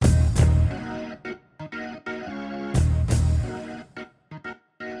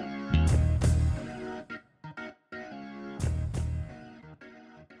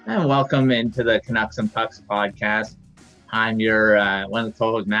And welcome into the Canucks and Pucks podcast. I'm your one of the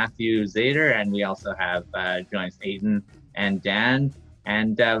co-hosts, Matthew Zader, and we also have joined us Aidan and Dan.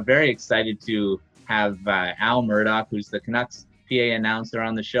 And very excited to have Al Murdoch, who's the Canucks PA announcer,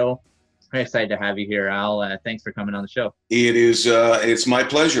 on the show. Very excited to have you here, Al. Thanks for coming on the show. It is. It's my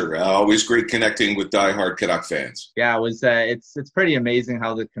pleasure. Always great connecting with diehard Canuck fans. Yeah, it's pretty amazing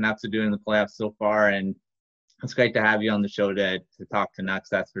how the Canucks are doing in the playoffs so far, and it's great to have you on the show to talk Canucks,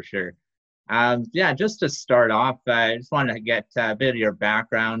 that's for sure. Just to start off, I just wanted to get a bit of your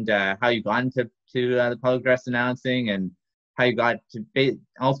background, how you got into the public address announcing, and how you got to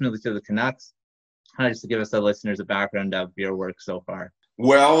ultimately to the Canucks. Just to give us the listeners a background of your work so far.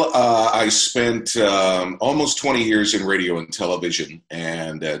 Well, I spent almost 20 years in radio and television,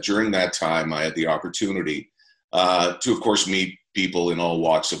 and during that time, I had the opportunity to, of course, meet people in all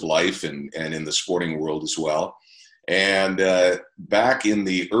walks of life and in the sporting world as well. And back in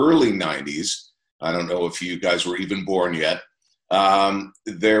the early 90s, I don't know if you guys were even born yet,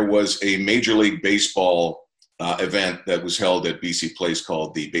 there was a Major League Baseball event that was held at BC Place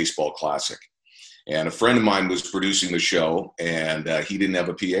called the Baseball Classic. And a friend of mine was producing the show, and he didn't have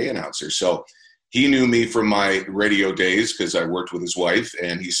a PA announcer. So he knew me from my radio days because I worked with his wife,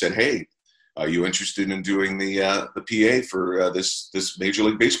 and he said, "Hey, are you interested in doing the PA for this Major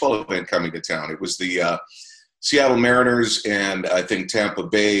League Baseball event coming to town?" It was the Seattle Mariners and I think Tampa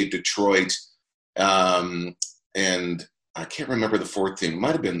Bay, Detroit, and I can't remember the fourth team. It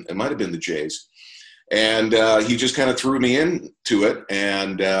might have been the Jays. And he just kind of threw me into it,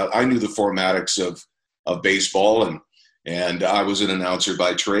 and I knew the formatics of baseball, and I was an announcer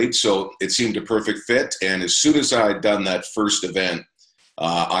by trade, so it seemed a perfect fit. And as soon as I had done that first event,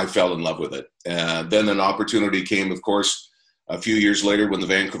 I fell in love with it. Then an opportunity came, of course, a few years later when the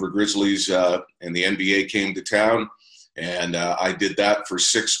Vancouver Grizzlies and the NBA came to town, and I did that for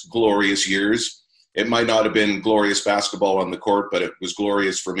 6 glorious years. It might not have been glorious basketball on the court, but it was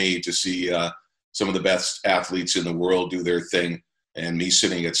glorious for me to see some of the best athletes in the world do their thing, and me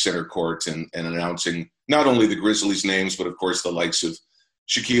sitting at center court and announcing not only the Grizzlies' names, but of course the likes of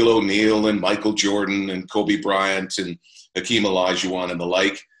Shaquille O'Neal and Michael Jordan and Kobe Bryant and Hakeem Olajuwon and the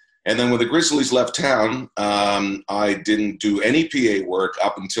like. And then when the Grizzlies left town, I didn't do any PA work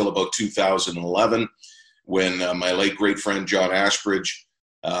up until about 2011, when my late great friend John Ashbridge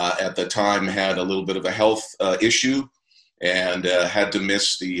at the time had a little bit of a health issue and had to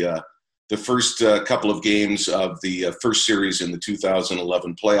miss the first couple of games of the first series in the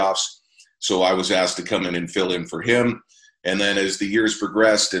 2011 playoffs. So I was asked to come in and fill in for him. And then as the years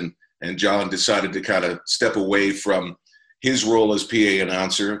progressed and John decided to kind of step away from his role as PA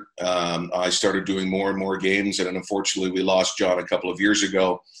announcer, I started doing more and more games. And unfortunately, we lost John a couple of years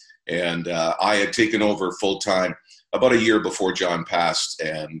ago. And I had taken over full-time about a year before John passed.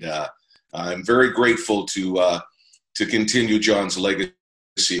 And I'm very grateful to continue John's legacy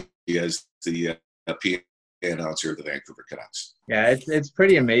as the PA announcer of the Vancouver Canucks. Yeah, it's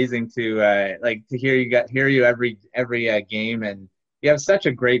pretty amazing to hear you every game, and you have such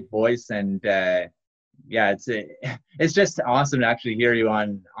a great voice, and it's just awesome to actually hear you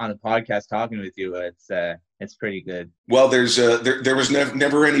on a podcast talking with you. It's pretty good. Well, there was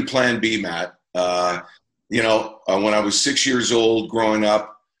never any plan B, Matt. When I was 6 years old growing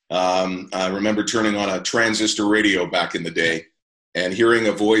up, I remember turning on a transistor radio back in the day and hearing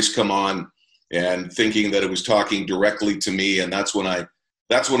a voice come on and thinking that it was talking directly to me. And that's when I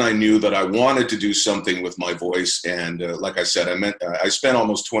knew that I wanted to do something with my voice. And like I said, I spent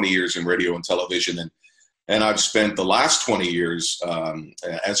almost 20 years in radio and television, and I've spent the last 20 years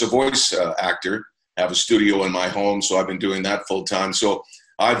as a voice actor. I have a studio in my home, so I've been doing that full time. So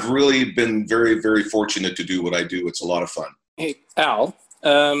I've really been very, very fortunate to do what I do. It's a lot of fun. Hey, Al,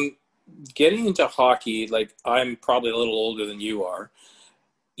 getting into hockey, like I'm probably a little older than you are.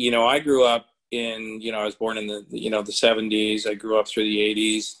 I grew up I was born in the 70s. I grew up through the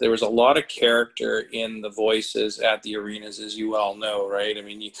 80s. There was a lot of character in the voices at the arenas, as you all know, right? I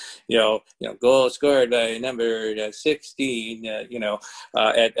mean, goal scored by number 16,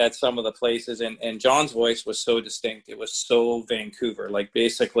 at some of the places. And John's voice was so distinct. It was so Vancouver. Like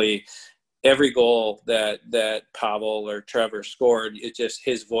basically every goal that Pavel or Trevor scored,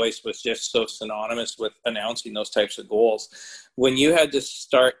 his voice was just so synonymous with announcing those types of goals. When you had to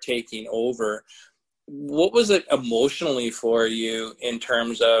start taking over, what was it emotionally for you in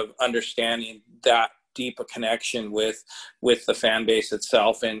terms of understanding that deep a connection with the fan base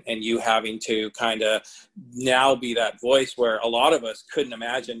itself, and you having to kind of now be that voice where a lot of us couldn't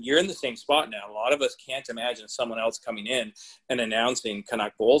imagine? You're in the same spot now. A lot of us can't imagine someone else coming in and announcing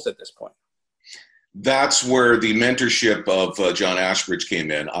Canuck goals at this point. that's where the mentorship of John Ashbridge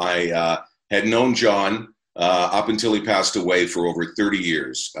came in. I had known John up until he passed away for over 30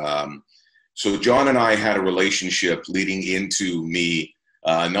 years. So John and I had a relationship leading into me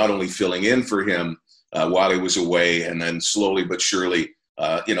not only filling in for him while he was away, and then slowly but surely,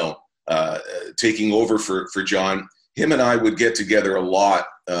 taking over for John. Him and I would get together a lot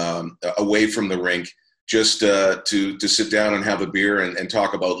away from the rink, just to sit down and have a beer and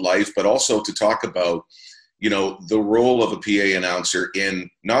talk about life, but also to talk about, the role of a PA announcer in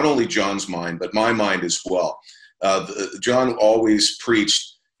not only John's mind, but my mind as well. John always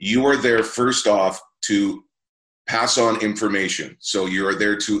preached, you are there first off to pass on information. So you are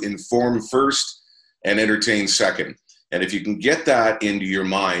there to inform first and entertain second. And if you can get that into your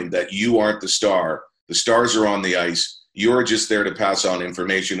mind that you aren't the stars are on the ice, you're just there to pass on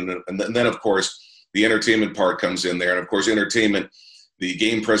information. And then, of course, the entertainment part comes in there. And, of course, entertainment, the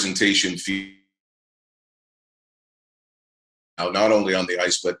game presentation, not only on the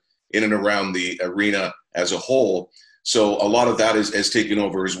ice, but in and around the arena as a whole. So a lot of that has taken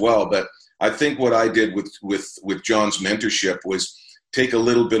over as well. But I think what I did with John's mentorship was take a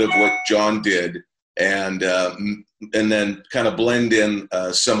little bit of what John did and then kind of blend in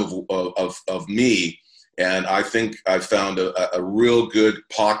some of me. And I think I found a real good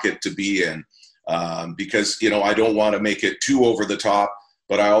pocket to be in because, I don't want to make it too over the top,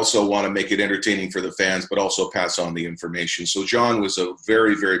 but I also want to make it entertaining for the fans, but also pass on the information. So John was a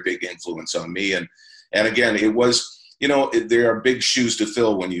very, very big influence on me. And again, it was, there are big shoes to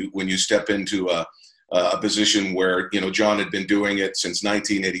fill when you step into a position where, John had been doing it since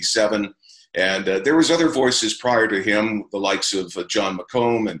 1987. And there was other voices prior to him, the likes of John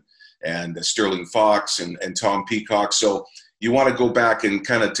McComb and Sterling Fox and Tom Peacock. So you want to go back and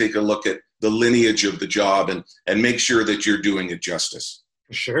kind of take a look at the lineage of the job and make sure that you're doing it justice.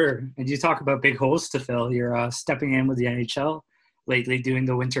 For sure. And you talk about big holes to fill. You're stepping in with the NHL lately, doing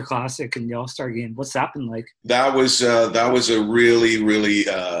the Winter Classic and the All-Star Game. What's that been like? That was a really, really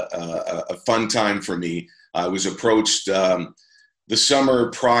a fun time for me. I was approached the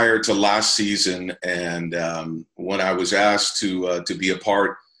summer prior to last season, and when I was asked to be a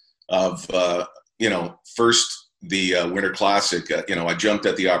part of, first the Winter Classic, I jumped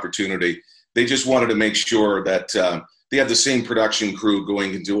at the opportunity. They just wanted to make sure that they had the same production crew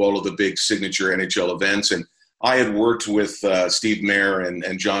going into all of the big signature NHL events. And I had worked with Steve Mayer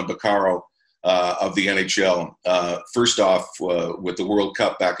and John Baccaro of the NHL, first off with the World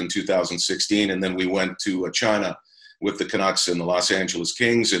Cup back in 2016, and then we went to China with the Canucks and the Los Angeles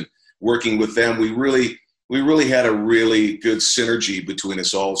Kings, and working with them, we really had a really good synergy between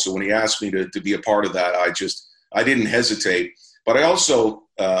us all. So when he asked me to be a part of that, I didn't hesitate. But I also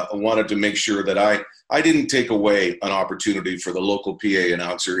wanted to make sure that I didn't take away an opportunity for the local PA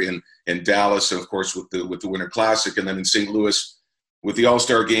announcer in Dallas, and of course with the Winter Classic, and then in St. Louis with the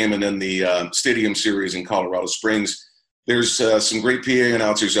All-Star Game, and then the Stadium Series in Colorado Springs. There's some great PA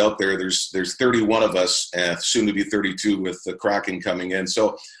announcers out there. There's 31 of us, soon to be 32 with the Kraken coming in.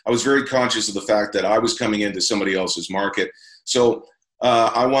 So I was very conscious of the fact that I was coming into somebody else's market. So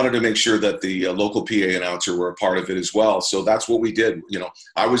I wanted to make sure that the local PA announcer were a part of it as well. So that's what we did.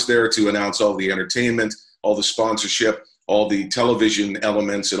 I was there to announce all the entertainment, all the sponsorship, all the television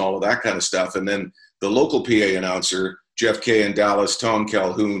elements and all of that kind of stuff. And then the local PA announcer, Jeff Kay in Dallas, Tom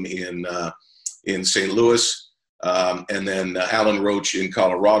Calhoun in St. Louis, and then Alan Roach in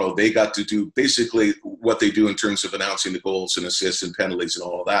Colorado, they got to do basically what they do in terms of announcing the goals and assists and penalties and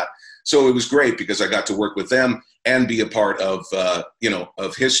all of that. So it was great because I got to work with them and be a part of,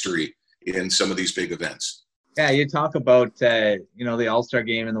 of history in some of these big events. Yeah, you talk about, the All-Star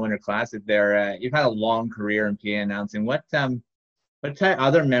Game and the Winter Classic there. You've had a long career in PA announcing. What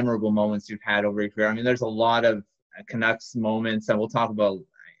other memorable moments you've had over your career? I mean, there's a lot of Canucks moments, and we'll talk about,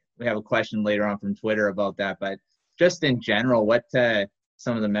 we have a question later on from Twitter about that, but just in general, what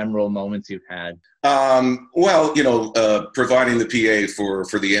some of the memorable moments you've had? Providing the PA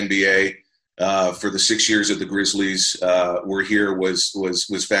for the NBA for the 6 years that the Grizzlies were here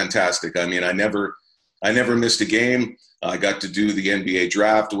was fantastic. I mean, I never missed a game. I got to do the NBA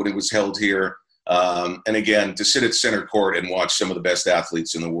draft when it was held here. And again, to sit at center court and watch some of the best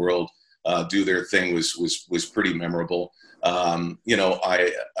athletes in the world do their thing was pretty memorable.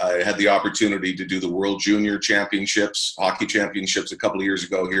 I had the opportunity to do the World Junior Championships, hockey championships a couple of years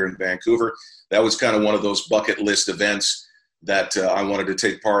ago here in Vancouver. That was kind of one of those bucket list events that I wanted to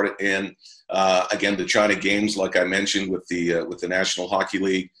take part in. Again, the China Games, like I mentioned, with the National Hockey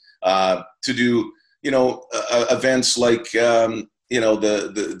League, to do events like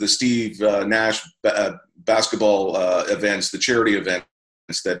the Steve Nash basketball events, the charity events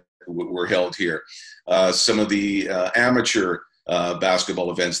that were held here, some of the amateur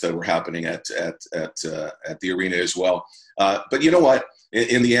basketball events that were happening at the arena as well. But you know what?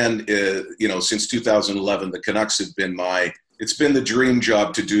 In the end, since 2011, the Canucks have been it's been the dream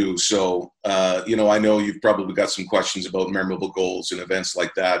job to do. So, I know you've probably got some questions about memorable goals and events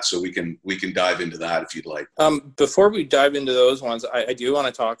like that. So we can dive into that if you'd like. Before we dive into those ones, I do want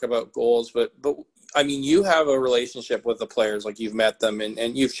to talk about goals, but I mean, you have a relationship with the players, like you've met them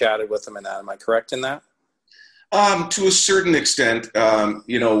and you've chatted with them and that. Am I correct in that? To a certain extent,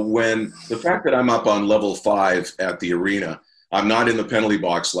 when the fact that I'm up on level 5 at the arena, I'm not in the penalty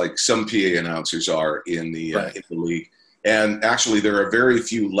box like some PA announcers are in the league. And actually, there are very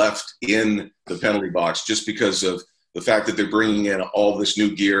few left in the penalty box just because of the fact that they're bringing in all this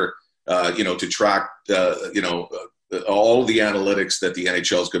new gear, to track, all the analytics that the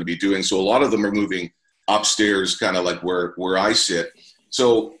NHL is going to be doing. So a lot of them are moving upstairs, kind of like where I sit.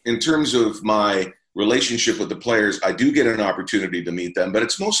 So in terms of my relationship with the players, I do get an opportunity to meet them, but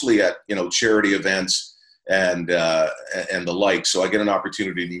it's mostly at, charity events and the like. So I get an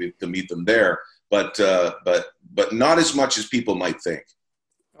opportunity to meet them there. But not as much as people might think.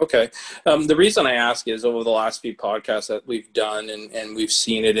 Okay. The reason I ask is over the last few podcasts that we've done and we've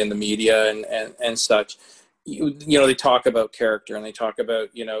seen it in the media and such, they talk about character and they talk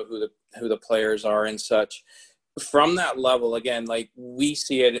about, who the players are and such. From that level, again, like we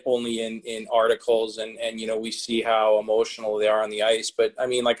see it only in articles and we see how emotional they are on the ice. But I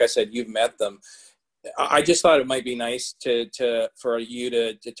mean, like I said, you've met them. I just thought it might be nice for you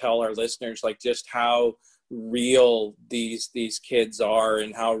to tell our listeners like just how real these kids are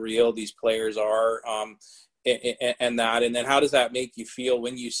and how real these players are, and then how does that make you feel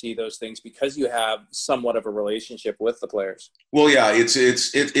when you see those things because you have somewhat of a relationship with the players? Well, yeah,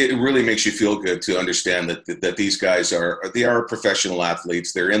 it really makes you feel good to understand that these guys are professional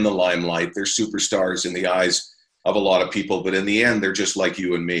athletes. They're in the limelight. They're superstars in the eyes of a lot of people, but in the end, they're just like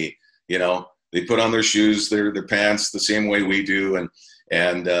you and me. They put on their shoes, their pants the same way we do,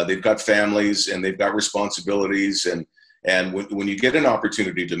 and they've got families and they've got responsibilities. And when you get an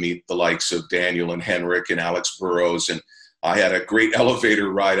opportunity to meet the likes of Daniel and Henrik and Alex Burrows, and I had a great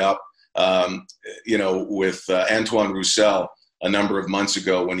elevator ride up, with Antoine Roussel a number of months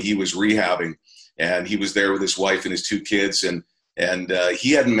ago when he was rehabbing, and he was there with his wife and his 2 kids, and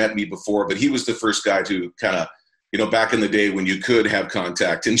he hadn't met me before, but he was the first guy to kind of, back in the day when you could have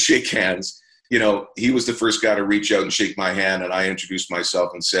contact and shake hands. He was the first guy to reach out and shake my hand, and I introduced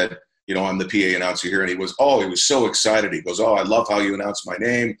myself and said, I'm the PA announcer here. And he was so excited. He goes, "Oh, I love how you announce my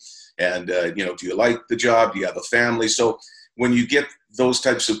name. And, do you like the job? Do you have a family?" So when you get those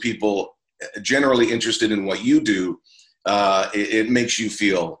types of people generally interested in what you do, it makes you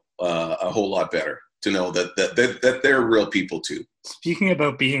feel a whole lot better to know that they're real people too. Speaking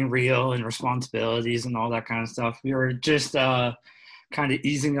about being real and responsibilities and all that kind of stuff, we were just kind of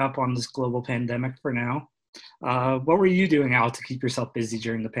easing up on this global pandemic for now. What were you doing, Al, to keep yourself busy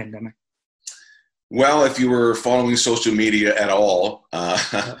during the pandemic? Well, if you were following social media at all,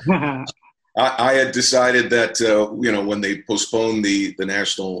 I had decided that, when they postponed the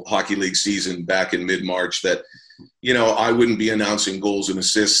National Hockey League season back in mid-March, that, I wouldn't be announcing goals and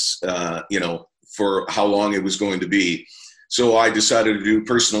assists, for how long it was going to be. So I decided to do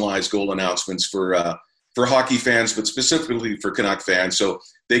personalized goal announcements for hockey fans, but specifically for Canuck fans. So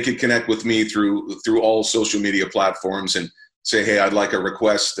they could connect with me through all social media platforms and say, "Hey, I'd like a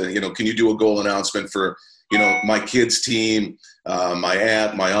request. Can you do a goal announcement for, my kids' team, my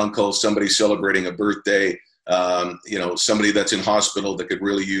aunt, my uncle, somebody celebrating a birthday, somebody that's in hospital that could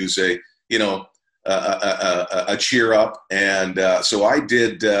really use a cheer up." And so I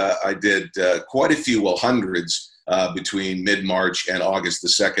did quite a few, hundreds, between mid-March and August the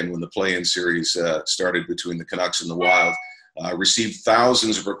 2nd when the play-in series started between the Canucks and the Wild. Received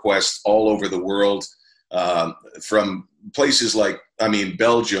thousands of requests all over the world, from places like,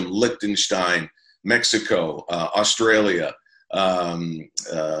 Belgium, Liechtenstein, Mexico, Australia,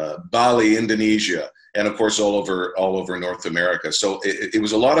 Bali, Indonesia, and of course all over North America. So it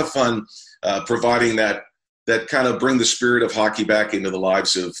was a lot of fun, providing that kind of bring the spirit of hockey back into the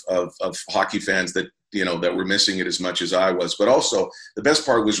lives of hockey fans that were missing it as much as I was. But also the best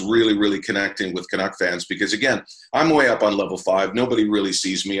part was really, really connecting with Canuck fans, because again, I'm way up on level 5. Nobody really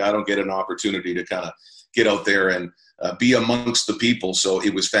sees me. I don't get an opportunity to kind of get out there and be amongst the people. So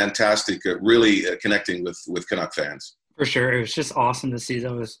it was fantastic, really connecting with Canuck fans. For sure. It was just awesome to see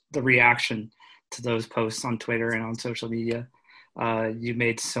the reaction to those posts on Twitter and on social media. You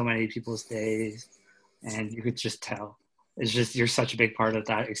made so many people's days, and you could just tell. It's just, you're such a big part of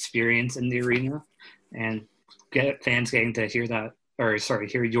that experience in the arena, and fans getting to hear that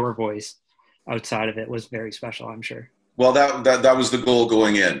hear your voice outside of it was very special, I'm sure. Well, that was the goal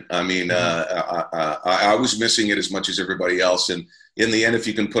going in. I mean, I was missing it as much as everybody else. And in the end, if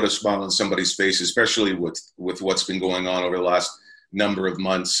you can put a smile on somebody's face, especially with what's been going on over the last number of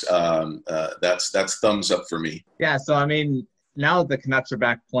months, that's thumbs up for me. Yeah. So, I mean, now the Canucks are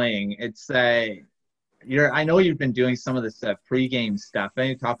back playing. I know you've been doing some of this pre-game stuff. Can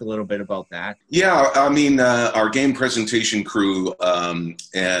you talk a little bit about that? Yeah, I mean, our game presentation crew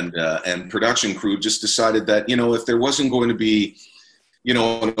and production crew just decided that, if there wasn't going to be,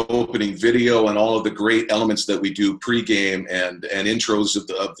 an opening video and all of the great elements that we do pre-game and intros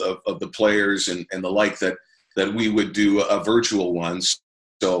of the players and the like, that we would do a virtual one.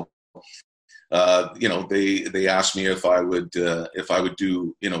 So, they asked me if I would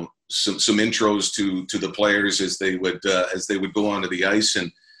do, some intros to the players as they would go onto the ice,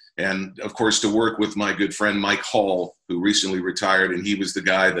 and of course to work with my good friend Mike Hall, who recently retired, and he was the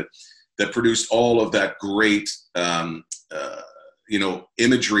guy that produced all of that great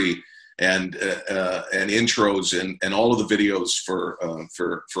imagery and intros and all of the videos for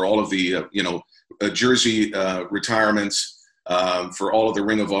all of the jersey retirements, for all of the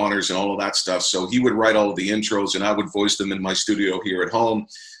Ring of Honors and all of that stuff. So he would write all of the intros, and I would voice them in my studio here at home.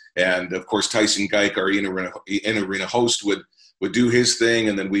 And of course, Tyson Geik, our in-arena host, would do his thing,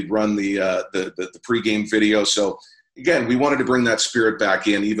 and then we'd run the pregame video. So again, we wanted to bring that spirit back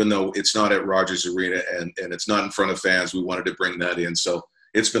in, even though it's not at Rogers Arena and it's not in front of fans. We wanted to bring that in. So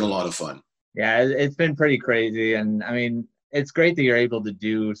it's been a lot of fun. Yeah, it's been pretty crazy, and I mean, it's great that you're able to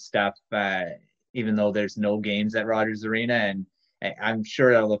do stuff even though there's no games at Rogers Arena, and I'm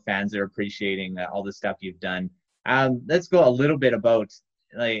sure all the fans are appreciating all the stuff you've done. Let's go a little bit about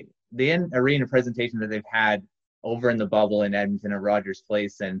like the in-arena presentation that they've had over in the bubble in Edmonton at Rogers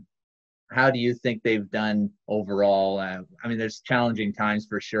Place, and how do you think they've done overall? I mean, there's challenging times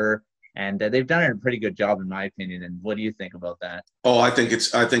for sure, and they've done a pretty good job in my opinion. And what do you think about that? Oh, I think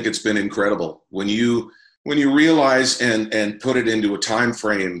it's been incredible when you realize and put it into a time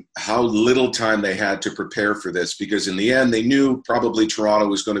frame how little time they had to prepare for this, because in the end they knew probably Toronto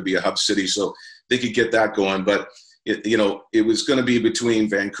was going to be a hub city, so they could get that going, but it was going to be between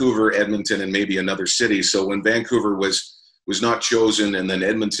Vancouver, Edmonton, and maybe another city. So when Vancouver was not chosen and then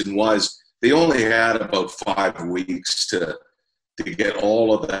Edmonton was, they only had about 5 weeks to get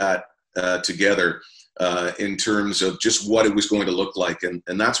all of that together in terms of just what it was going to look like. And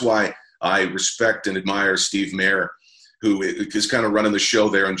that's why I respect and admire Steve Mayer, who is kind of running the show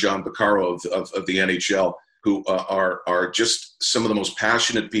there, and John Baccaro of the NHL, who are just some of the most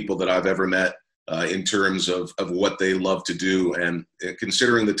passionate people that I've ever met in terms of what they love to do. And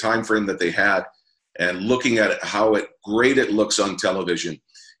considering the time frame that they had and looking at how great it looks on television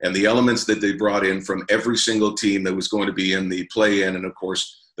and the elements that they brought in from every single team that was going to be in the play-in and, of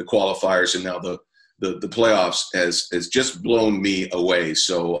course, the qualifiers and now the playoffs has just blown me away.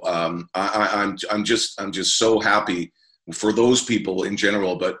 So I'm just so happy for those people in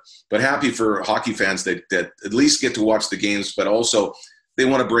general, but happy for hockey fans that at least get to watch the games, but also they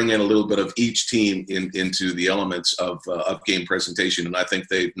want to bring in a little bit of each team into the elements of game presentation, and I think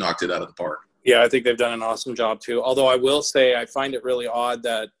they've knocked it out of the park. Yeah, I think they've done an awesome job too. Although I will say I find it really odd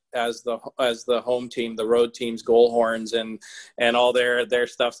that as the home team, the road team's goal horns and all their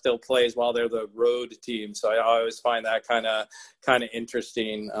stuff still plays while they're the road team. So I always find that kind of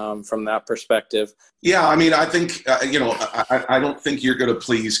interesting from that perspective. Yeah, I mean, I think I don't think you're going to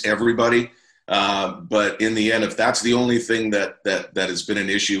please everybody, but in the end, if that's the only thing that has been an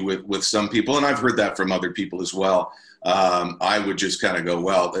issue with some people, and I've heard that from other people as well, I would just kind of go,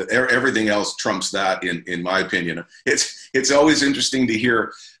 well, everything else trumps that in my opinion. It's always interesting to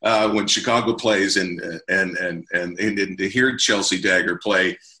hear when Chicago plays and to hear Chelsea Dagger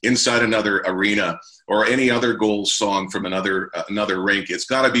play inside another arena or any other goal song from another rink. It's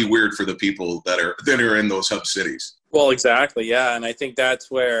got to be weird for the people that are in those hub cities. Well, exactly. Yeah. And I think that's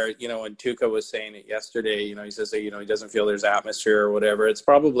where, when Tuukka was saying it yesterday, he says that, he doesn't feel there's atmosphere or whatever. It's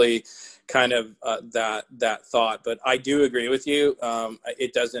probably kind of that thought. But I do agree with you.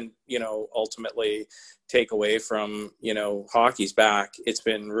 It doesn't, ultimately take away from, hockey's back. It's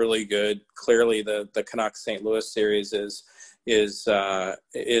been really good. Clearly the Canucks St. Louis series is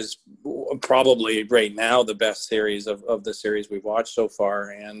probably right now the best series of the series we've watched so far,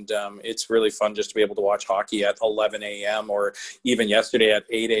 and it's really fun just to be able to watch hockey at 11 a.m. or even yesterday at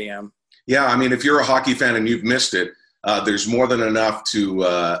 8 a.m. Yeah, I mean, if you're a hockey fan and you've missed it, there's more than enough to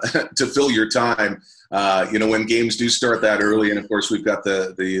fill your time. When games do start that early, and of course we've got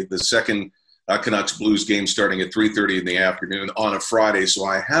the second Canucks Blues game starting at 3:30 in the afternoon on a Friday. So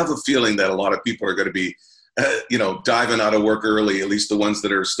I have a feeling that a lot of people are going to be diving out of work early, at least the ones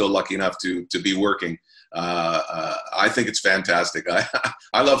that are still lucky enough to be working. I think it's fantastic.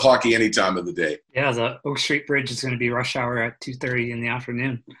 I love hockey any time of the day. Yeah, the Oak Street Bridge is going to be rush hour at 2:30 in the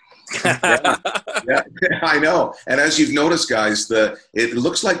afternoon. Yeah, I know. And as you've noticed, guys, it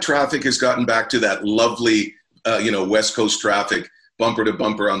looks like traffic has gotten back to that lovely, West Coast traffic, bumper to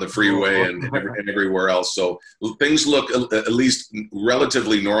bumper on the freeway and everywhere else. So things look at least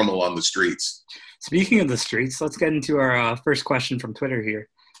relatively normal on the streets. Speaking of the streets, let's get into our first question from Twitter here.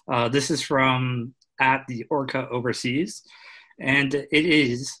 This is from @the_Orca_overseas. And it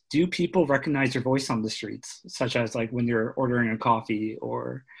is, do people recognize your voice on the streets, such as like when you're ordering a coffee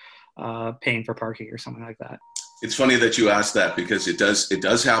or paying for parking or something like that? It's funny that you asked that, because it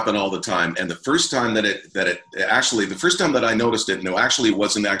does happen all the time. And the first time the first time that I noticed it, no, actually it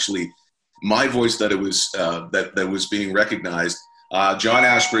wasn't actually my voice that it was that was being recognized. John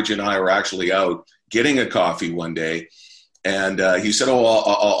Ashbridge and I were actually out getting a coffee one day, and he said, "Oh,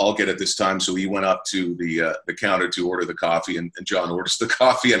 I'll get it this time." So he went up to the counter to order the coffee, and John orders the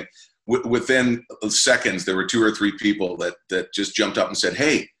coffee, and within seconds there were 2 or 3 people that just jumped up and said,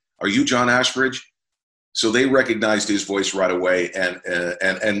 "Hey, are you John Ashbridge?" So they recognized his voice right away,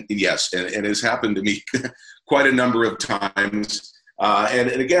 and yes, and it has happened to me quite a number of times. And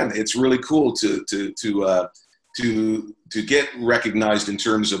again, it's really cool to get recognized in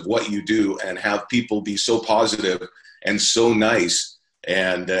terms of what you do, and have people be so positive and so nice,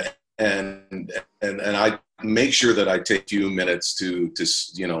 and I make sure that I take a few minutes to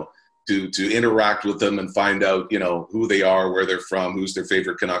interact with them and find out who they are, where they're from, who's their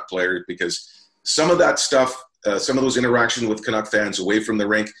favorite Canuck player, because some of that stuff, some of those interactions with Canuck fans away from the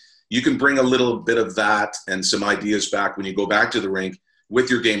rink, you can bring a little bit of that and some ideas back when you go back to the rink with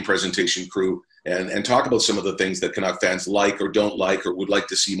your game presentation crew, and talk about some of the things that Canuck fans like or don't like or would like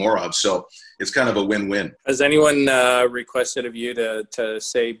to see more of. So it's kind of a win-win. Has anyone requested of you to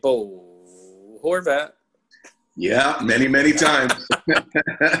say Bo Horvat? Yeah, many, many times,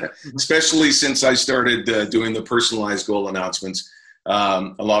 especially since I started doing the personalized goal announcements.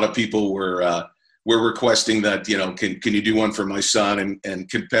 A lot of people were requesting that, can you do one for my son, and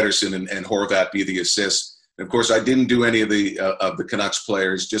can Pettersson and Horvat be the assists? And of course, I didn't do any of the Canucks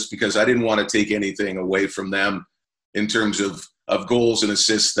players, just because I didn't want to take anything away from them in terms of goals and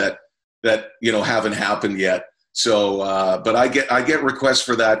assists that haven't happened yet. So, but I get requests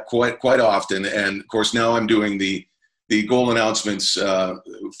for that quite often, and of course now I'm doing the goal announcements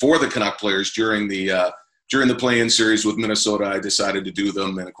for the Canuck players during the play-in series with Minnesota. I decided to do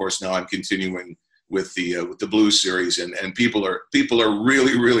them, and of course now I'm continuing with the Blues series, and people are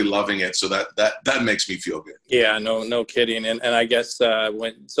really, really loving it. So that makes me feel good. Yeah, no kidding. And I guess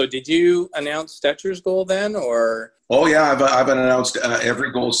so did you announce Stetcher's goal then, or? Oh yeah, I've announced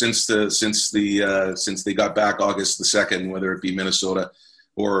every goal since they got back August the 2nd, whether it be Minnesota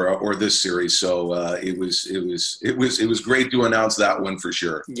or this series. So it was great to announce that one for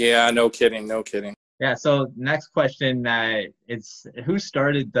sure. Yeah, no kidding. Yeah. So next question, it's who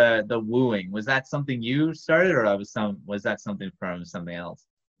started the wooing? Was that something you started, or was that something from something else?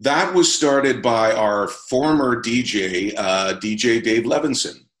 That was started by our former DJ, DJ Dave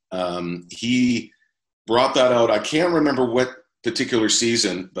Levinson. He brought that out. I can't remember what particular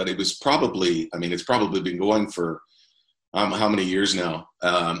season, but it's probably been going for how many years now.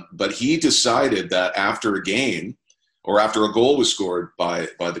 But he decided that after a game, or after a goal was scored by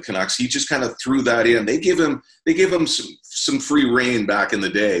the Canucks, he just kind of threw that in. They give him some free rein back in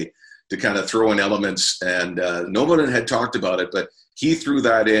the day to kind of throw in elements, and no one had talked about it, but he threw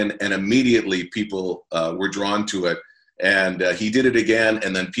that in, and immediately people were drawn to it. And he did it again,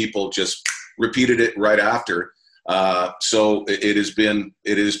 and then people just repeated it right after. So it has been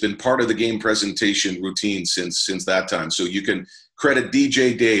part of the game presentation routine since that time. So you can credit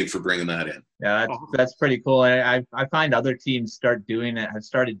DJ Dave for bringing that in. Yeah, that's pretty cool. I find other teams have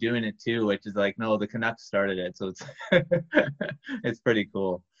started doing it too, which is like, no, the Canucks started it, so it's it's pretty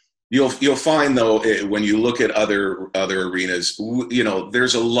cool. You'll find though, when you look at other arenas,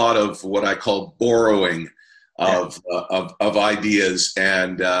 there's a lot of what I call borrowing of ideas,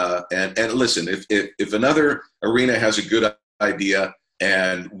 and listen, if another arena has a good idea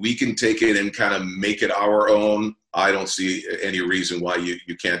and we can take it and kind of make it our own, I don't see any reason why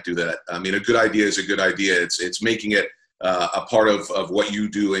you can't do that. I mean, a good idea is a good idea. It's making it a part of what you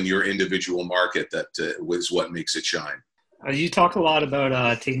do in your individual market that was what makes it shine. You talk a lot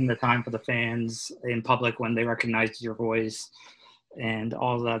about taking the time for the fans in public when they recognize your voice and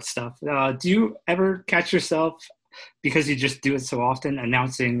all of that stuff. Do you ever catch yourself, because you just do it so often,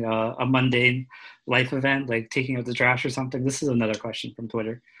 announcing a mundane life event, like taking out the trash or something? This is another question from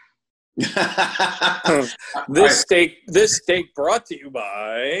Twitter. This steak brought to you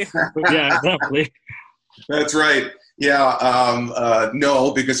by. Yeah, definitely. That's right. Yeah.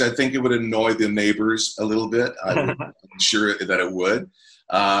 No, because I think it would annoy the neighbors a little bit. I'm sure that it would.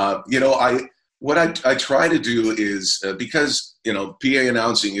 What I try to do is because PA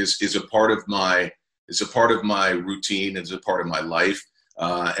announcing is a part of my routine, is a part of my life.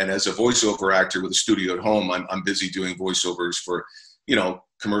 And as a voiceover actor with a studio at home, I'm busy doing voiceovers for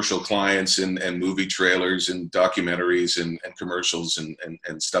commercial clients and movie trailers and documentaries and commercials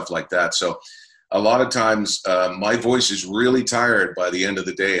and stuff like that. So a lot of times my voice is really tired by the end of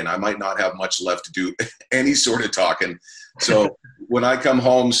the day, and I might not have much left to do any sort of talking. So when I come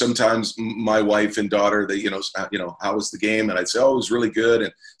home, sometimes my wife and daughter, they, how was the game? And I'd say, oh, it was really good.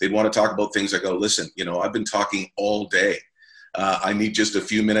 And they'd want to talk about things. I go, listen, I've been talking all day. I need just a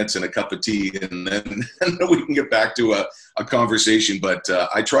few minutes and a cup of tea, and then we can get back to a conversation. But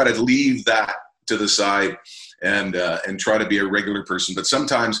I try to leave that to the side and try to be a regular person. But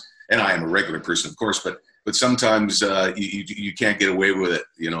sometimes, and I am a regular person, of course, but sometimes you can't get away with it.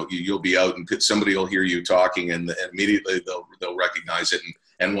 You'll be out and somebody will hear you talking, and immediately they'll recognize it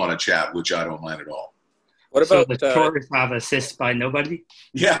and want to chat, which I don't mind at all. What about the chores have assist by nobody?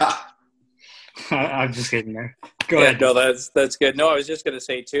 Yeah. I'm just kidding there. Go ahead. No, that's good. No, I was just going to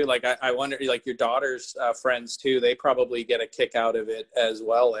say too, like, I wonder, like your daughter's friends too, they probably get a kick out of it as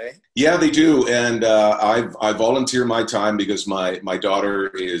well, eh? Yeah, they do. And I volunteer my time because my daughter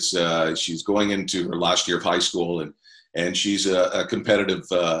is, she's going into her last year of high school, and she's a competitive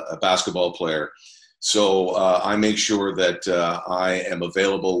basketball player. So I make sure that I am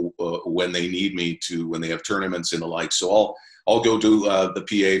available when they need me to, when they have tournaments and the like. So I'll go do the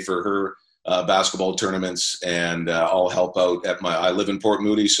PA for her basketball tournaments, and I'll help out I live in Port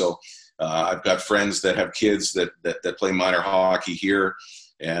Moody, so I've got friends that have kids that play minor hockey here,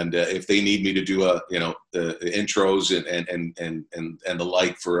 and if they need me to do the intros and the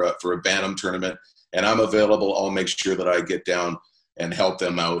like for a Bantam tournament, and I'm available, I'll make sure that I get down and help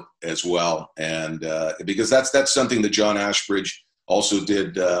them out as well. And because that's something that John Ashbridge also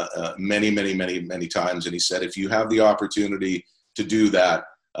did many times, and he said, if you have the opportunity to do that,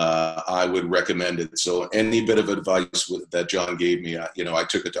 I would recommend it. So any bit of advice that John gave me, I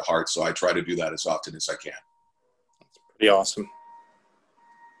took it to heart. So I try to do that as often as I can. That's pretty awesome.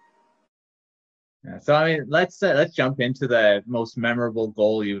 Yeah, so I mean, let's jump into the most memorable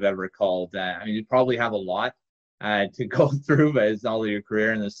goal you've ever called. I mean, you probably have a lot to go through, but it's all of your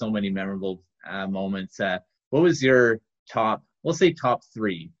career, and there's so many memorable moments. What was your top? We'll say top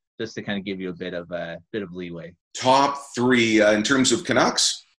three, just to kind of give you a bit of leeway. Top three in terms of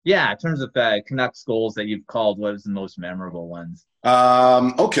Canucks? Yeah, in terms of Canucks goals that you've called, what was the most memorable ones?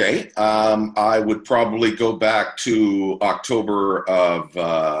 Okay. I would probably go back to October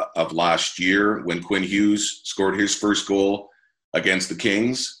of last year when Quinn Hughes scored his first goal against the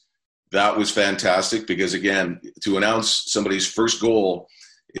Kings. That was fantastic because, again, to announce somebody's first goal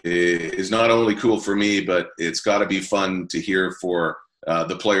is not only cool for me, but it's got to be fun to hear for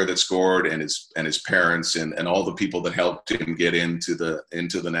the player that scored and his parents and all the people that helped him get into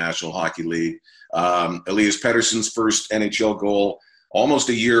the National Hockey League. Elias Pettersson's first NHL goal, almost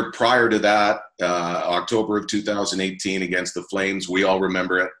a year prior to that, October of 2018 against the Flames. We all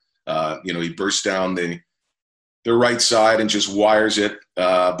remember it. He burst down the right side and just wires it.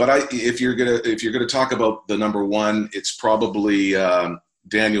 But if you're gonna talk about the number one, it's probably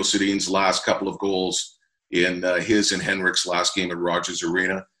Daniel Sedin's last couple of goals in his and Henrik's last game at Rogers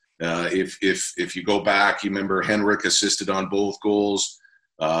Arena. If you go back, you remember Henrik assisted on both goals.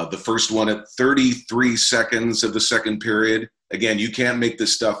 The first one at 33 seconds of the second period. Again, you can't make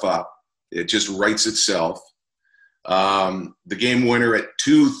this stuff up. It just writes itself. The game winner at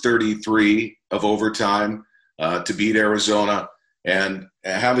 2:33 of overtime to beat Arizona, and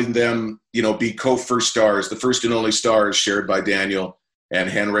having them, be co-first stars, the first and only stars shared by Daniel and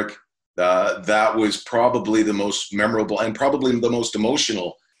Henrik. That was probably the most memorable and probably the most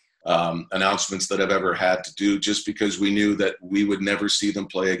emotional announcements that I've ever had to do, just because we knew that we would never see them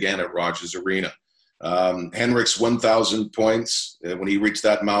play again at Rogers Arena. Henrik's 1,000 points, when he reached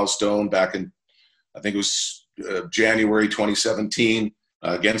that milestone back in, I think it was January 2017,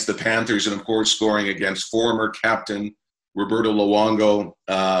 against the Panthers, and of course scoring against former captain Roberto Luongo.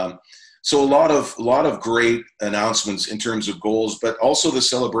 So a lot of great announcements in terms of goals, but also the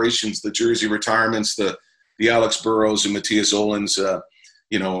celebrations, the jersey retirements, the Alex Burrows and Matthias Ohlund's,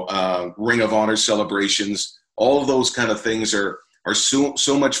 Ring of Honor celebrations. All of those kind of things are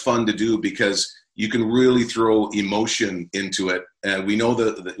so much fun to do because you can really throw emotion into it. And we know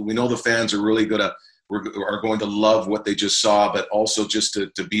the fans are really going to are going to love what they just saw, but also just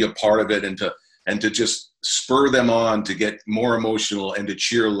to be a part of it and to just spur them on to get more emotional and to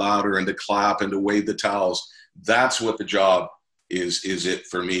cheer louder and to clap and to wave the towels. That's what the job is it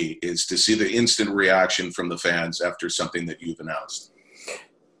for me, is to see the instant reaction from the fans after something that you've announced.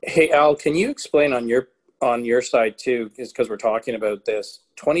 Hey, Al, can you explain on your side too, because we're talking about this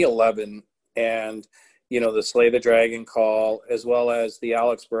 2011 and, the Slay the Dragon call, as well as the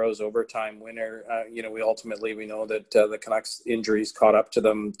Alex Burrows overtime winner. We know that the Canucks injuries caught up to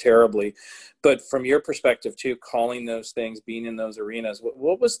them terribly. But from your perspective too, calling those things, being in those arenas,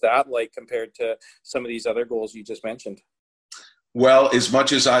 what was that like compared to some of these other goals you just mentioned? Well, as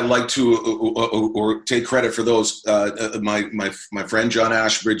much as I like to or take credit for those, my friend John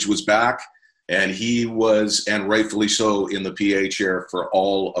Ashbridge was back, and he was, and rightfully so, in the PA chair for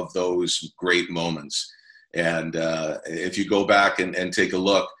all of those great moments. And if you go back and take a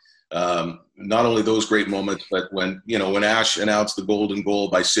look, not only those great moments, but when Ash announced the golden goal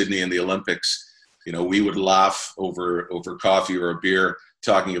by Sydney in the Olympics, we would laugh over coffee or a beer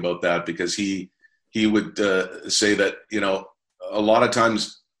talking about that, because he would say that, a lot of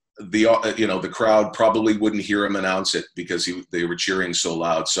times the crowd probably wouldn't hear him announce it because they were cheering so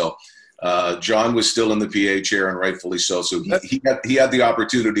loud. So John was still in the PA chair, and rightfully so. So he had the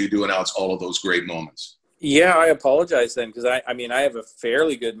opportunity to announce all of those great moments. Yeah, I apologize then, because I have a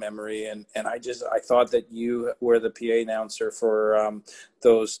fairly good memory, and I thought that you were the PA announcer for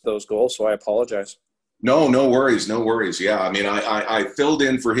those goals, so I apologize. No worries. Yeah, I filled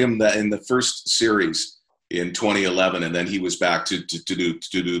in for him in the first series in 2011, and then he was back to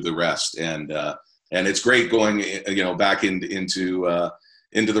do the rest, and it's great going back into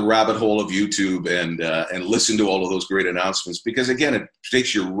the rabbit hole of YouTube and listen to all of those great announcements, because again, it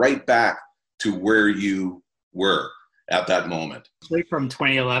takes you right back to where you were at that moment. From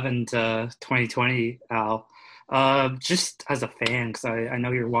 2011 to 2020, Al, just as a fan, because I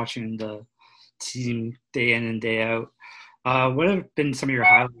know you're watching the team day in and day out, what have been some of your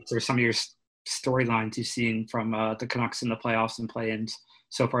highlights or some of your storylines you've seen from the Canucks in the playoffs and play-ins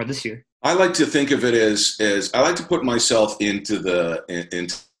so far this year? I like to think of it as I like to put myself into the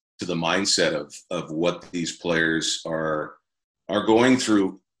mindset of what these players are going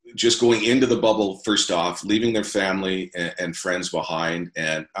through, just going into the bubble, first off, leaving their family and friends behind.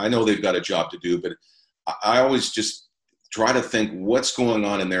 And I know they've got a job to do, but I always just try to think what's going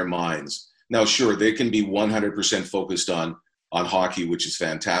on in their minds. Now, sure, they can be 100% focused on hockey, which is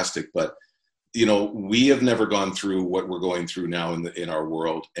fantastic, but we have never gone through what we're going through now in our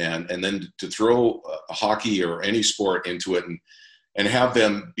world, and then to throw hockey or any sport into it and have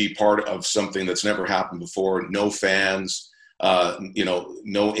them be part of something that's never happened before. No fans,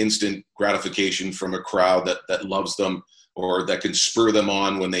 no instant gratification from a crowd that loves them or that can spur them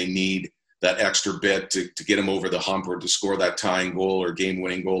on when they need that extra bit to get them over the hump or to score that tying goal or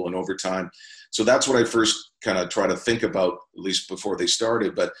game-winning goal in overtime. So that's what I first kind of try to think about, at least before they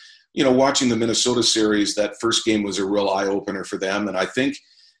started. But watching the Minnesota series, that first game was a real eye-opener for them. And I think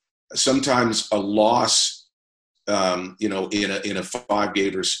sometimes a loss, in a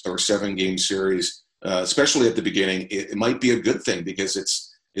 5-game or 7-game series, especially at the beginning, it might be a good thing, because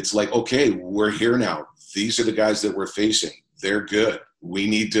it's like, okay, we're here now. These are the guys that we're facing. They're good. We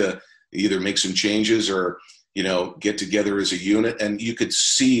need to either make some changes or, get together as a unit. And you could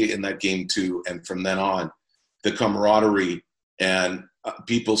see in that game too, and from then on, the camaraderie and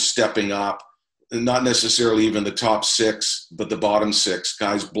people stepping up, not necessarily even the top 6, but the bottom 6,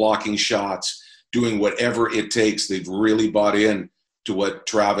 guys blocking shots, doing whatever it takes. They've really bought in to what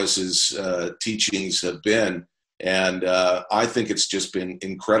Travis's teachings have been. And I think it's just been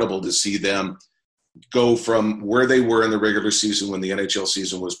incredible to see them go from where they were in the regular season when the NHL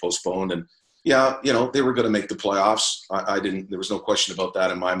season was postponed. And yeah, they were going to make the playoffs. There was no question about that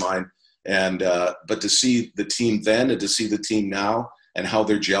in my mind. And but to see the team then and to see the team now and how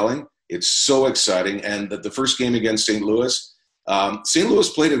they're gelling, it's so exciting. And the first game against St. Louis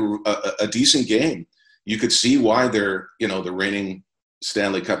played a decent game. You could see why they're, the reigning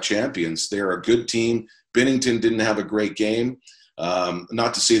Stanley Cup champions. They're a good team. Binnington didn't have a great game.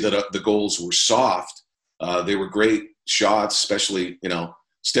 Not to say that the goals were soft. They were great shots, especially,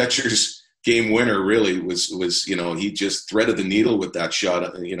 Stetcher's game winner really was he just threaded the needle with that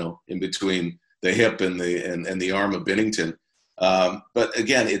shot, in between the hip and the arm of Binnington. But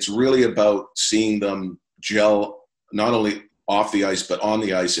again, it's really about seeing them gel, not only off the ice, but on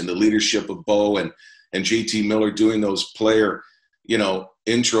the ice, and the leadership of Bo and JT Miller doing those player,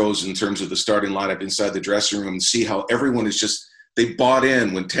 intros in terms of the starting lineup inside the dressing room, and see how everyone is they bought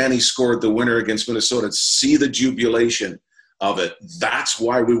in when Tanny scored the winner against Minnesota. See the jubilation of it. That's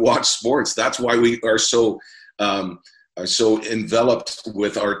why we watch sports. That's why we are so enveloped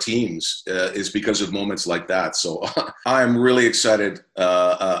with our teams, is because of moments like that. So I'm really excited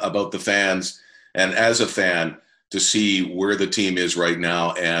about the fans, and as a fan, to see where the team is right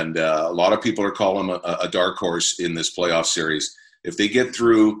now. And a lot of people are calling them a dark horse in this playoff series. If they get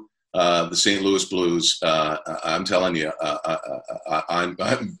through the St. Louis Blues, I'm telling you, I'm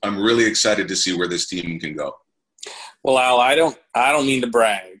really excited to see where this team can go. Well, Al, I don't mean to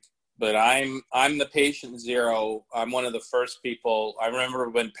brag, but I'm the patient zero. I'm one of the first people. I remember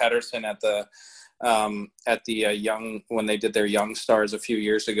when Pettersson at the young, when they did their Young Stars a few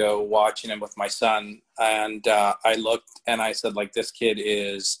years ago, watching him with my son, and I looked and I said, like, this kid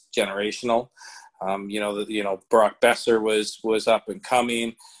is generational. Brock Besser was up and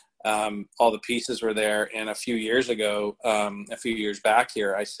coming. All the pieces were there. And a few years back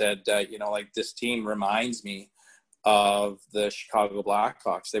here, I said, this team reminds me of the Chicago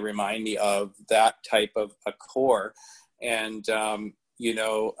Blackhawks. They remind me of that type of a core. And,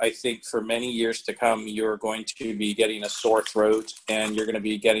 I think for many years to come, you're going to be getting a sore throat, and you're going to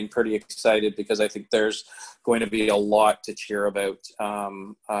be getting pretty excited, because I think there's going to be a lot to cheer about,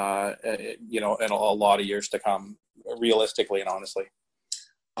 in a lot of years to come, realistically and honestly.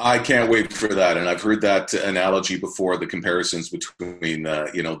 I can't wait for that. And I've heard that analogy before, the comparisons between,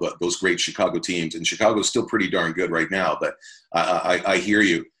 those great Chicago teams. And Chicago's still pretty darn good right now, but I hear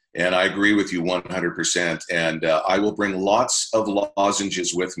you. And I agree with you 100%. And I will bring lots of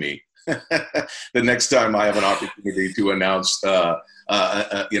lozenges with me the next time I have an opportunity to announce, a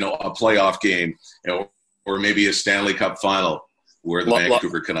playoff game, or maybe a Stanley Cup final where the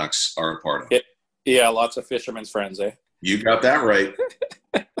Vancouver Canucks are a part of it. Yeah, lots of fishermen's friends, eh? You got that right.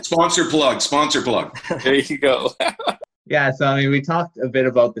 Sponsor plug. There you go. Yeah, so I mean, we talked a bit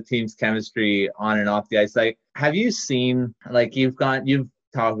about the team's chemistry on and off the ice. Like, have you seen, like, you've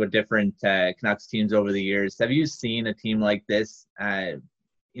talked with different Canucks teams over the years. Have you seen a team like this, in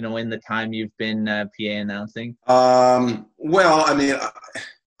the time you've been PA announcing? Well, I mean,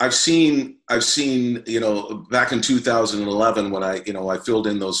 I've seen, back in 2011 when I filled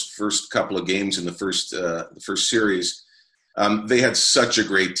in those first couple of games in the first series. They had such a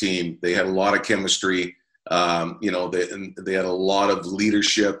great team. They had a lot of chemistry. They had a lot of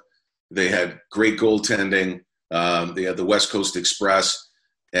leadership. They had great goaltending. They had the West Coast Express,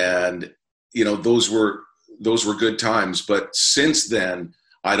 and those were good times. But since then,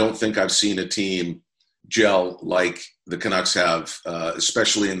 I don't think I've seen a team gel like the Canucks have,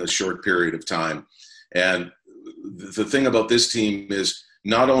 especially in the short period of time. And the thing about this team is,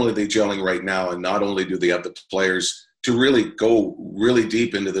 not only are they gelling right now, and not only do they have the players to really go really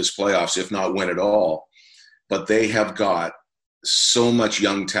deep into this playoffs, if not win it all, but they have got so much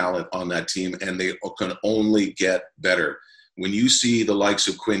young talent on that team, and they can only get better. When you see the likes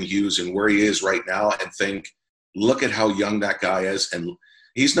of Quinn Hughes and where he is right now, and think, look at how young that guy is. And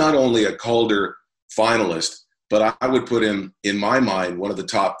he's not only a Calder finalist, but I would put him, in my mind, one of the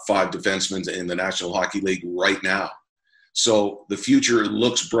top 5 defensemen in the National Hockey League right now. So the future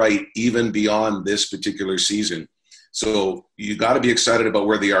looks bright even beyond this particular season. So you got to be excited about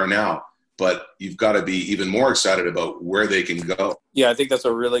where they are now, but you've got to be even more excited about where they can go. Yeah, I think that's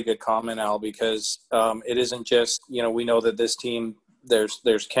a really good comment, Al, because it isn't just, we know that this team, there's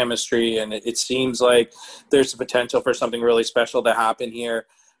chemistry, and it seems like there's the potential for something really special to happen here.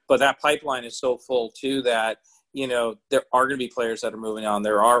 But that pipeline is so full too that, there are going to be players that are moving on.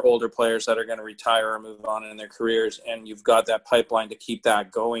 There are older players that are going to retire or move on in their careers, and you've got that pipeline to keep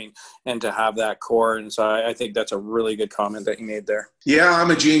that going and to have that core. And so I think that's a really good comment that you made there. Yeah, I'm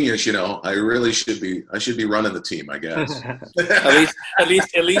a genius, I really should be. I should be running the team, I guess. at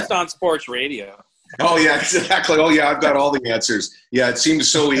least on sports radio. Oh yeah, exactly. Oh yeah, I've got all the answers. Yeah, it seems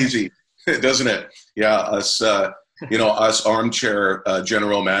so easy, doesn't it? Yeah, us armchair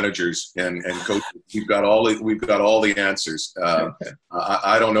general managers and coaches, we've got all the answers.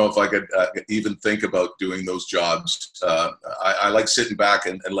 I don't know if I could even think about doing those jobs. I like sitting back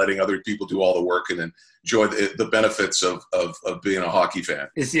and letting other people do all the work, and enjoy the benefits of being a hockey fan.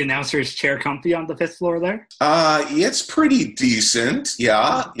 Is the announcer's chair comfy on the 5th floor there? It's pretty decent.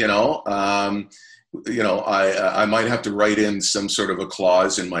 Yeah, I might have to write in some sort of a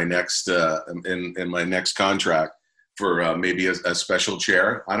clause in my next in my next contract for maybe a special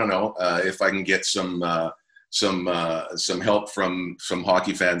chair. I don't know if I can get some help from some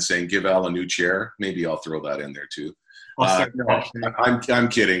hockey fans saying, give Al a new chair. Maybe I'll throw that in there too. No, I'm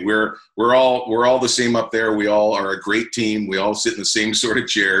kidding. We're all the same up there. We all are a great team. We all sit in the same sort of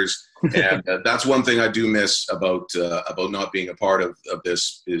chairs. And that's one thing I do miss about not being a part of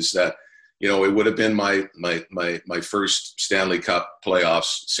this, is that, it would have been my first Stanley Cup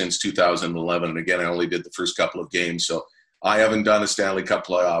playoffs since 2011. And again, I only did the first couple of games, so I haven't done a Stanley Cup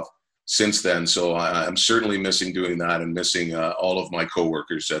playoff since then. So I'm certainly missing doing that and missing all of my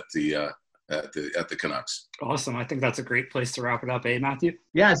coworkers at the Canucks. Awesome. I think that's a great place to wrap it up, Matthew?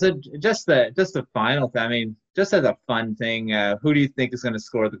 Yeah. So just the final thing. I mean, just as a fun thing, who do you think is going to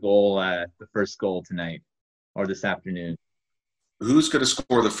score the first goal tonight or this afternoon? Who's going to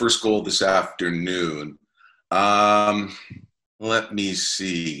score the first goal this afternoon? Let me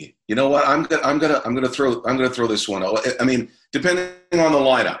see. You know what? I'm gonna throw this one out. I mean, depending on the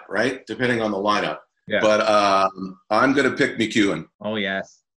lineup, right? Depending on the lineup. Yeah. But I'm gonna pick McEwen. Oh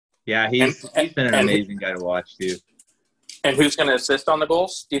yes, yeah. He's been an amazing guy to watch too. And who's going to assist on the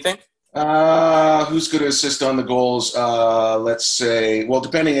goals? Do you think? Who's going to assist on the goals? Let's say. Well,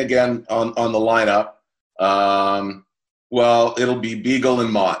 depending again on the lineup. Well, it'll be Beagle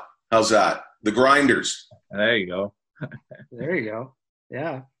and Mott. How's that? The Grinders. There you go. There you go.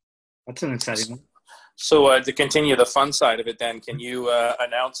 Yeah, that's an exciting one. So to continue the fun side of it, then, can you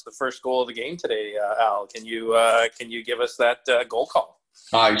announce the first goal of the game today, Al? Can you give us that goal call?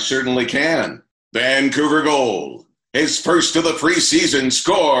 I certainly can. Vancouver goal. His first of the preseason,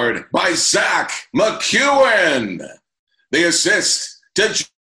 scored by Zach McEwen. The assist to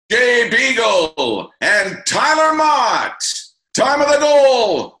Jay Beagle and Tyler Mott. Time of the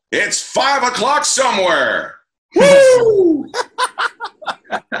goal. It's 5 o'clock somewhere. Woo!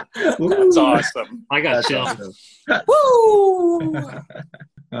 That's awesome. I got chills. Awesome. Woo!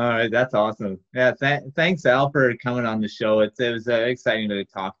 All right, that's awesome. Yeah, thanks, Al, for coming on the show. It was exciting to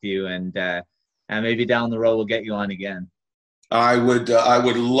talk to you, and maybe down the road we'll get you on again. I would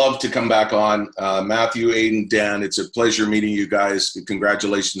love to come back on. Matthew, Aidan, Dan, it's a pleasure meeting you guys.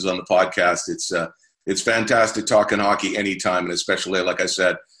 Congratulations on the podcast. It's fantastic talking hockey anytime, and especially, like I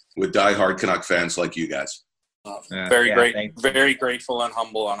said, with diehard Canuck fans like you guys. Very great, thanks. Very grateful and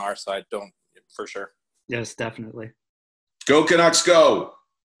humble on our side, for sure. Yes, definitely. Go Canucks, go!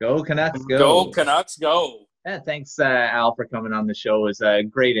 Go Canucks, go! Go Canucks, go! Yeah, thanks, Al, for coming on the show. It was a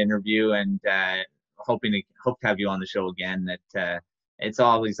great interview, and hope to have you on the show again. That it's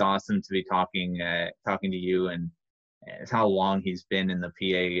always awesome to be talking to you, and how long he's been in the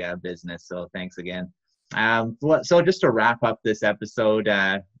PA business. So thanks again. So just to wrap up this episode,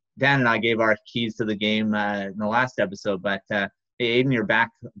 Dan and I gave our keys to the game in the last episode, but hey, Aidan, you're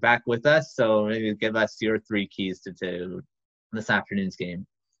back with us, so maybe give us your 3 keys to this afternoon's game.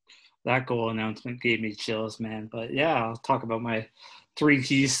 That goal announcement gave me chills, man. But yeah, I'll talk about my 3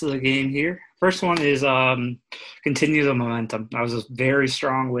 keys to the game here. First one is continue the momentum. That was a very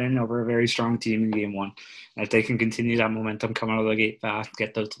strong win over a very strong team in game 1. And if they can continue that momentum, come out of the gate fast,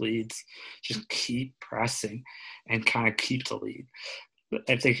 get those leads, just keep pressing and kind of keep the lead.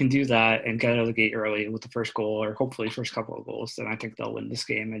 If they can do that and get out of the gate early with the first goal, or hopefully first couple of goals, then I think they'll win this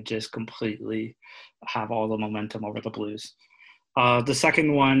game and just completely have all the momentum over the Blues. The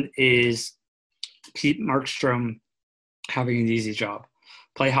second one is keep Markstrom having an easy job.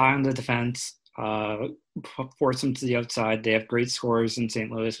 Play high on the defense, force them to the outside. They have great scorers in St.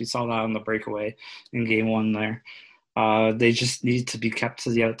 Louis. We saw that on the breakaway in game 1 there. They just need to be kept to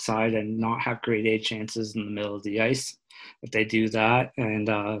the outside and not have grade A chances in the middle of the ice. If they do that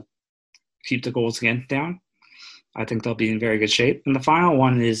and keep the goals against down, I think they'll be in very good shape. And the final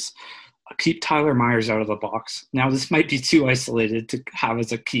one is keep Tyler Myers out of the box. Now, this might be too isolated to have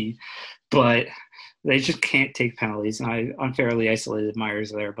as a key, but they just can't take penalties. And I unfairly isolated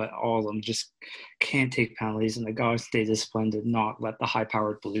Myers there, but all of them just can't take penalties. And they got to stay disciplined and not let the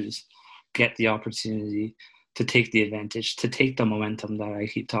high-powered Blues get the opportunity to take the advantage, to take the momentum that I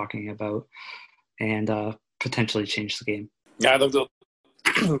keep talking about, and potentially change the game. Yeah,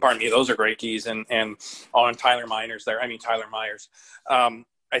 pardon me, those are great keys. And on Tyler Myers,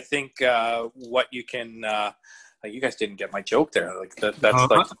 I think what you can you guys didn't get my joke there. Like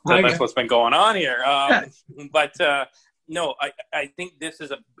that's what's been going on here. But no, I think this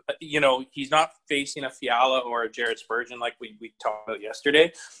is he's not facing a Fiala or a Jared Spurgeon like we talked about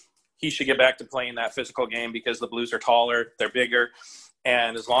yesterday. He should get back to playing that physical game because the Blues are taller, they're bigger.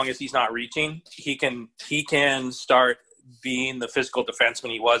 And as long as he's not reaching, he can start being the physical defenseman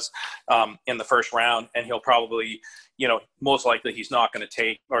he was in the first round. And he'll probably, most likely he's not going to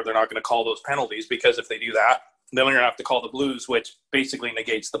take, or they're not going to call those penalties, because if they do that, then they're going to have to call the Blues, which basically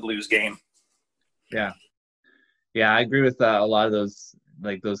negates the Blues game. Yeah. Yeah, I agree with a lot of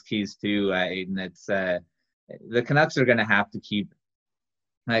those keys too, Aidan. It's the Canucks are going to have to keep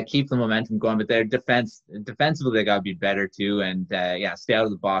keep the momentum going. But their defensively, they got to be better too, and stay out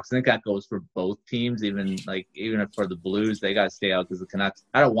of the box. I think that goes for both teams. Even for the Blues, they got to stay out because the Canucks.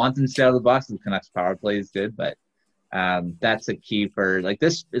 I don't want them to stay out of the box. The Canucks power play is good, but that's a key for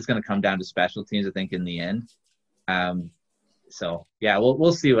this is going to come down to special teams. I think in the end. So yeah,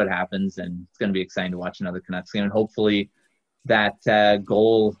 we'll see what happens, and it's going to be exciting to watch another Canucks game, and hopefully that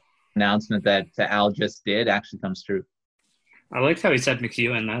goal announcement that Al just did actually comes true. I liked how he said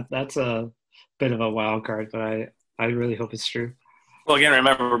McEwen. That's a bit of a wild card, but I really hope it's true. Well, again,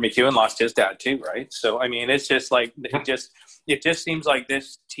 remember McEwen lost his dad too, right? So I mean, it's just like it just seems like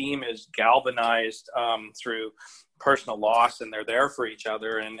this team is galvanized through personal loss, and they're there for each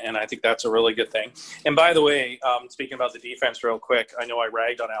other, and I think that's a really good thing. And by the way, speaking about the defense real quick, I know I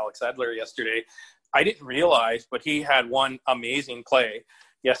ragged on Alex Edler yesterday. I didn't realize, but he had one amazing play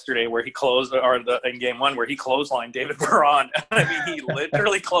yesterday where he closed, in game one, where he clotheslined David Perron. I mean, he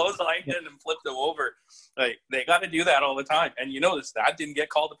literally clotheslined him and flipped him over. Like, they got to do that all the time. And you notice that didn't get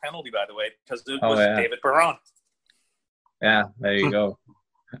called a penalty, by the way, because it was David Perron. Yeah, there you go.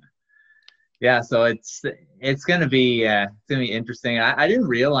 Yeah, so it's gonna be interesting. I didn't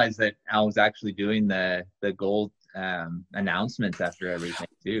realize that Al was actually doing the goal announcements after everything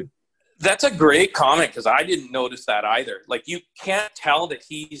too. That's a great comment, because I didn't notice that either. Like, you can't tell that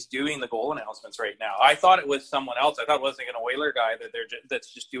he's doing the goal announcements right now. I thought it was someone else. I thought it was like an Oiler guy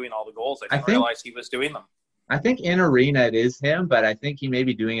that's just doing all the goals. I didn't realize he was doing them. I think in arena it is him, but I think he may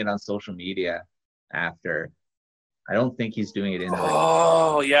be doing it on social media after. I don't think he's doing it in arena.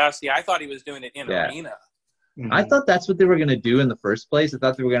 Oh, yeah. See, I thought he was doing it in arena. Mm-hmm. I thought that's what they were going to do in the first place. I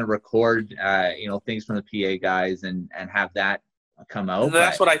thought they were going to record, things from the PA guys and have that come out.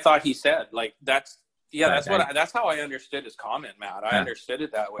 That's what I thought he said. Like, that's how I understood his comment, Matt. I understood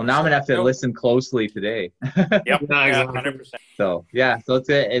it that way. Well, now I'm gonna have to listen closely today. Yep, 100%. So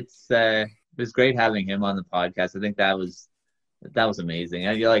it was great having him on the podcast. I think that was amazing.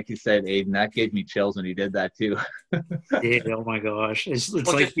 And like you said, Aiden, that gave me chills when he did that too. Yeah, oh my gosh, it's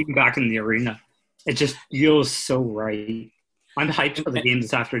like being back in the arena. It just feels so right. I'm hyped for the game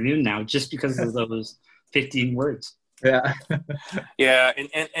this afternoon now, just because of those 15 words. Yeah. Yeah,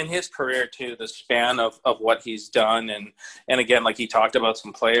 and his career too, the span of what he's done, and again, like he talked about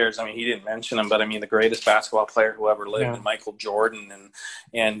some players. I mean, he didn't mention them, but I mean, the greatest basketball player who ever lived, Michael Jordan,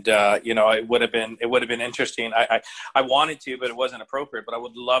 and it would have been interesting. I wanted to, but it wasn't appropriate. But I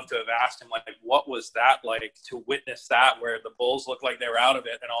would love to have asked him, like, what was that like to witness that, where the Bulls looked like they were out of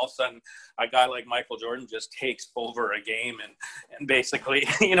it, and all of a sudden a guy like Michael Jordan just takes over a game and basically,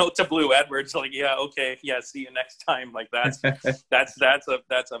 to Blue Edwards, like, yeah, okay, yeah, see you next time. Like, that's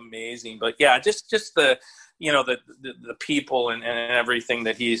amazing. But yeah, just the the people and everything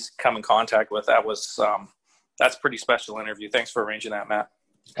that he's come in contact with, that's pretty special interview. Thanks for arranging that, Matt.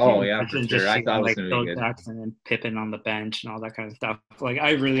 Oh yeah, for sure. I thought it was going to be good. Jackson and Pippen on the bench and all that kind of stuff. Like,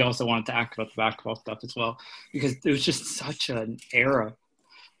 I really also wanted to ask about the basketball stuff as well, because it was just such an era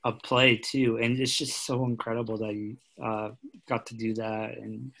of play too, and it's just so incredible that you got to do that.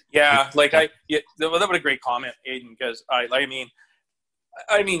 And that was a great comment, Aiden, because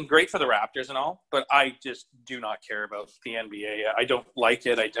I mean, great for the Raptors and all, but I just do not care about the NBA. I don't like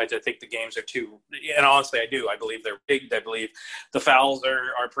it. I think the games are too, and honestly, I do. I believe they're rigged. I believe the fouls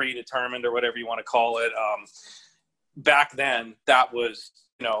are predetermined, or whatever you want to call it. Back then, that was,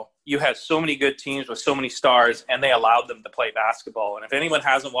 you had so many good teams with so many stars, and they allowed them to play basketball. And if anyone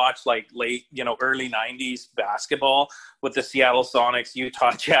hasn't watched like late, early 90s basketball with the Seattle Sonics,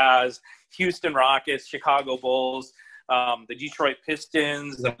 Utah Jazz, Houston Rockets, Chicago Bulls, the Detroit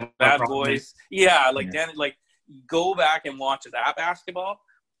Pistons, the Bad Boys. Yeah, go back and watch that basketball,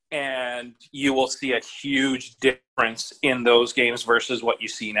 and you will see a huge difference in those games versus what you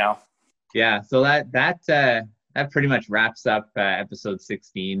see now. Yeah, so that pretty much wraps up episode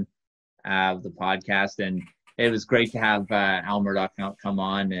 16 of the podcast, and it was great to have Al Murdoch come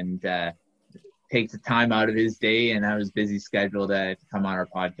on and take the time out of his day and out of his busy schedule to come on our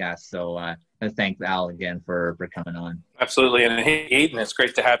podcast. So I thank Al again for coming on. Absolutely, and hey, Aiden, it's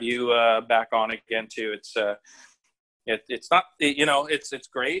great to have you back on again too. It's not, it's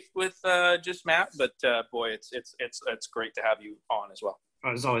great with just Matt, but boy, it's great to have you on as well.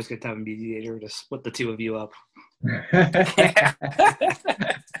 It's always good to have a mediator to split the two of you up.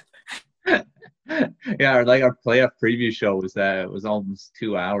 Yeah, our playoff preview show was almost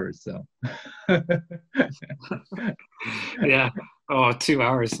 2 hours. So yeah. Oh, 2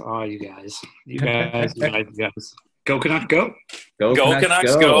 hours. Oh, you guys. Go Canucks, go. Go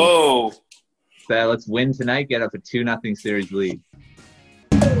Canucks, go. So let's win tonight. Get up a 2-0 series lead.